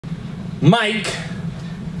Mike,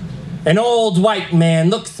 an old white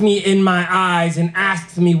man, looks me in my eyes and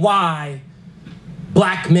asks me why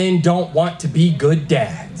black men don't want to be good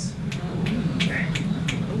dads.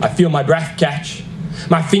 I feel my breath catch.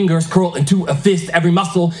 My fingers curl into a fist, every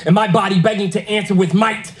muscle in my body begging to answer with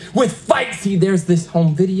might, with fight. See, there's this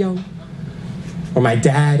home video where my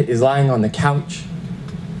dad is lying on the couch,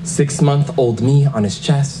 6-month-old me on his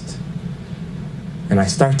chest, and I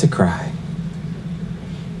start to cry.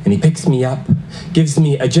 And he picks me up, gives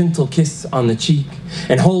me a gentle kiss on the cheek,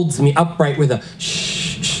 and holds me upright with a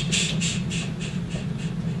shh, shh, shh, shh, shh, shh.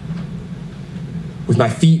 With my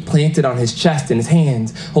feet planted on his chest and his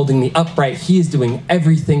hands holding me upright, he is doing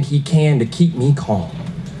everything he can to keep me calm,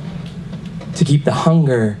 to keep the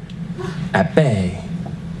hunger at bay.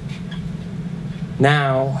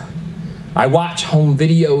 Now, I watch home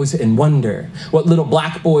videos and wonder what little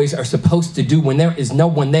black boys are supposed to do when there is no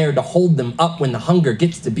one there to hold them up when the hunger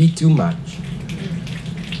gets to be too much.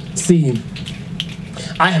 See,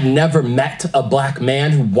 I have never met a black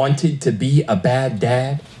man who wanted to be a bad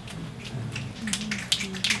dad,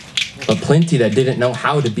 but plenty that didn't know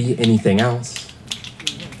how to be anything else.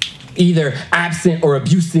 Either absent or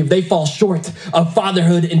abusive, they fall short of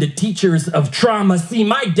fatherhood into teachers of trauma. See,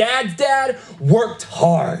 my dad's dad worked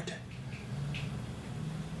hard,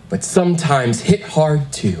 but sometimes hit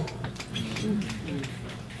hard too.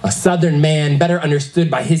 A Southern man better understood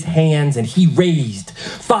by his hands, and he raised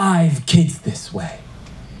 5 kids this way.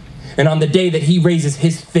 And on the day that he raises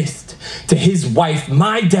his fist to his wife,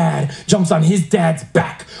 my dad jumps on his dad's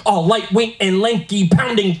back, all lightweight and lanky,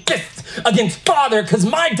 pounding fists against father, because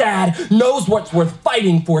my dad knows what's worth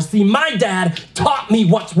fighting for. See, my dad taught me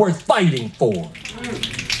what's worth fighting for.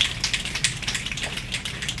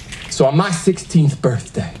 So on my 16th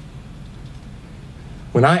birthday,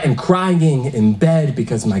 when I am crying in bed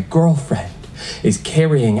because my girlfriend is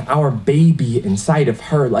carrying our baby inside of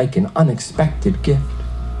her like an unexpected gift,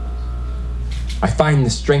 I find the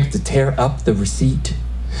strength to tear up the receipt.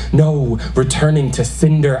 No returning to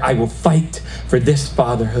cinder, I will fight for this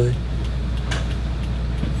fatherhood.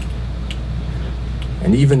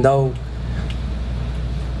 And even though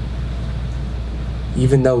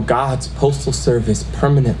God's postal service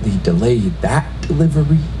permanently delayed that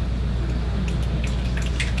delivery,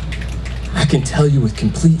 I can tell you with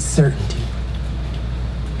complete certainty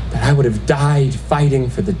that I would have died fighting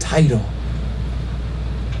for the title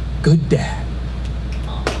Good Dad.